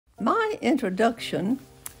My introduction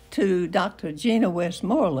to Dr. Jeanna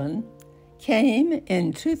Westmoreland came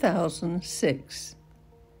in 2006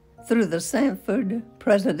 through the Samford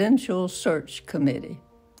Presidential Search Committee.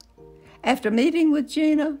 After meeting with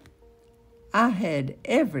Jeanna, I had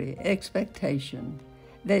every expectation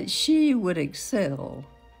that she would excel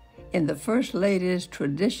in the First Lady's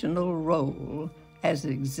traditional role as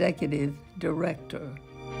Executive Director.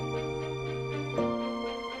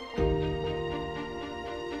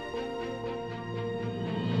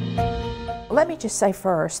 Let me just say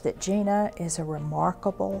first that Jeanna is a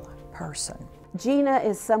remarkable person. Jeanna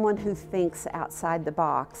is someone who thinks outside the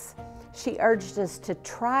box. She urged us to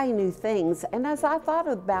try new things, and as I thought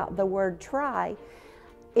about the word try,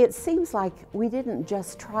 it seems like we didn't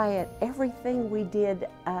just try it, everything we did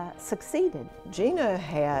succeeded. Jeanna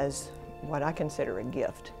has what I consider a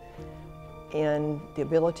gift in the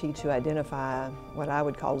ability to identify what I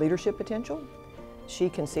would call leadership potential. She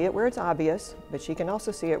can see it where it's obvious, but she can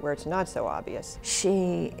also see it where it's not so obvious.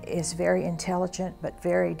 She is very intelligent, but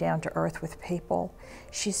very down to earth with people.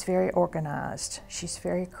 She's very organized. She's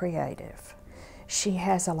very creative. She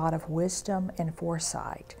has a lot of wisdom and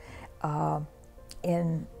foresight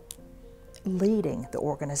in leading the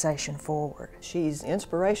organization forward. She's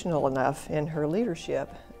inspirational enough in her leadership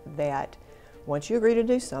that once you agree to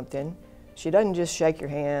do something, she doesn't just shake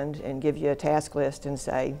your hand and give you a task list and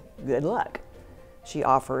say, good luck. She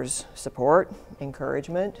offers support,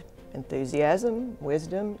 encouragement, enthusiasm,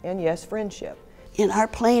 wisdom, and yes, friendship. In our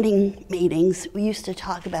planning meetings, we used to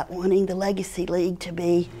talk about wanting the Legacy League to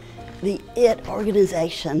be the IT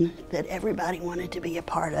organization that everybody wanted to be a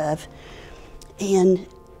part of. And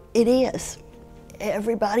it is.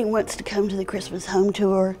 Everybody wants to come to the Christmas home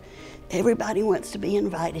tour. Everybody wants to be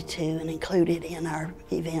invited to and included in our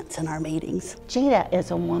events and our meetings. Jeanna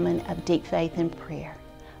is a woman of deep faith and prayer.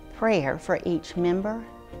 Prayer for each member,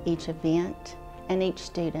 each event, and each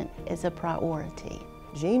student is a priority.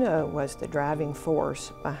 Jeanna was the driving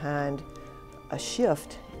force behind a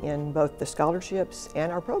shift in both the scholarships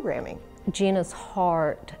and our programming. Jeanna's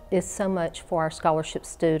heart is so much for our scholarship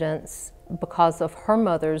students because of her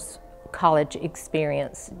mother's college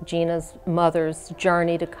experience. Jeanna's mother's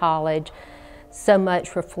journey to college so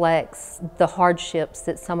much reflects the hardships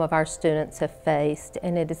that some of our students have faced,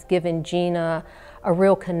 and it has given Jeanna a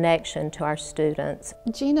real connection to our students.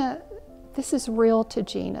 Jeanna, this is real to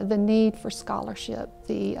Jeanna, the need for scholarship,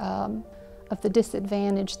 of the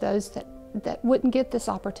disadvantaged, those that wouldn't get this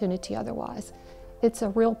opportunity otherwise. It's a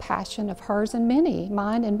real passion of hers and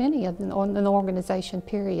mine and many of them on the organization,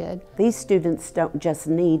 period. These students don't just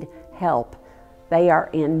need help. They are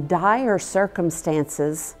in dire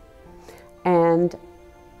circumstances and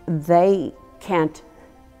they can't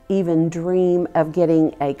even dream of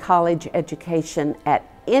getting a college education at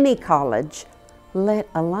any college, let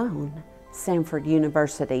alone Samford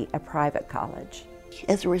University, a private college.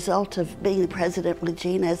 As a result of being the president with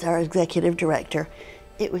Jeanna as our executive director,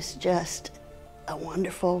 it was just a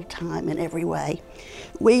wonderful time in every way.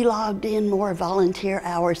 We logged in more volunteer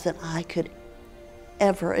hours than I could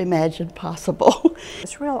ever imagine possible.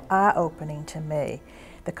 It's real eye-opening to me,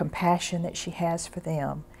 the compassion that she has for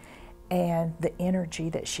them and the energy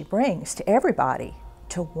that she brings to everybody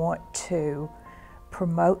to want to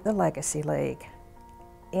promote the Legacy League,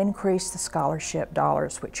 increase the scholarship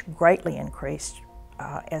dollars, which greatly increased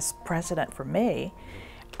as president for me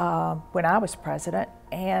when I was president,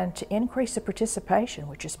 and to increase the participation,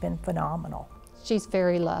 which has been phenomenal. She's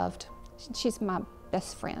very loved. She's my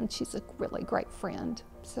best friend. She's a really great friend.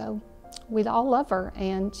 So we all love her,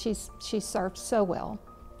 and she served so well.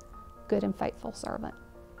 Good and faithful servant.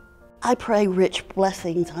 I pray rich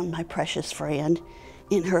blessings on my precious friend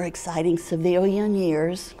in her exciting civilian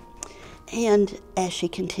years and as she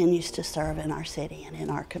continues to serve in our city and in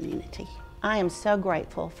our community. I am so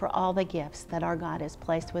grateful for all the gifts that our God has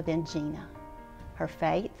placed within Jeanna. Her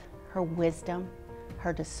faith, her wisdom,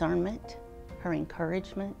 her discernment, her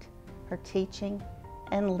encouragement, her teaching,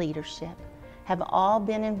 and leadership have all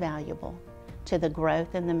been invaluable to the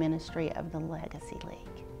growth and the ministry of the Legacy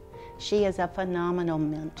League. She is a phenomenal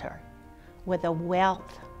mentor with a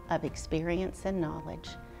wealth of experience and knowledge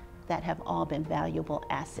that have all been valuable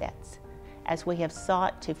assets as we have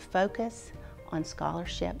sought to focus on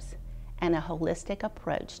scholarships and a holistic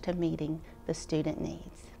approach to meeting the student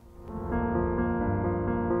needs.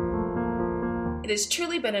 It has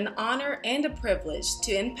truly been an honor and a privilege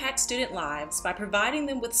to impact student lives by providing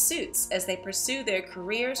them with suits as they pursue their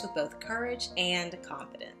careers with both courage and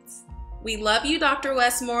confidence. We love you, Dr.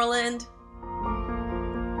 Westmoreland.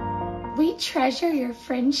 We treasure your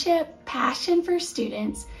friendship, passion for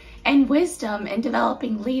students, and wisdom in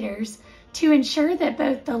developing leaders to ensure that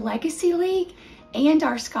both the Legacy League and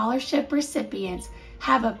our scholarship recipients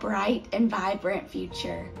have a bright and vibrant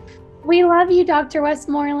future. We love you, Dr.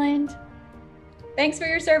 Westmoreland. Thanks for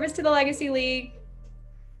your service to the Legacy League.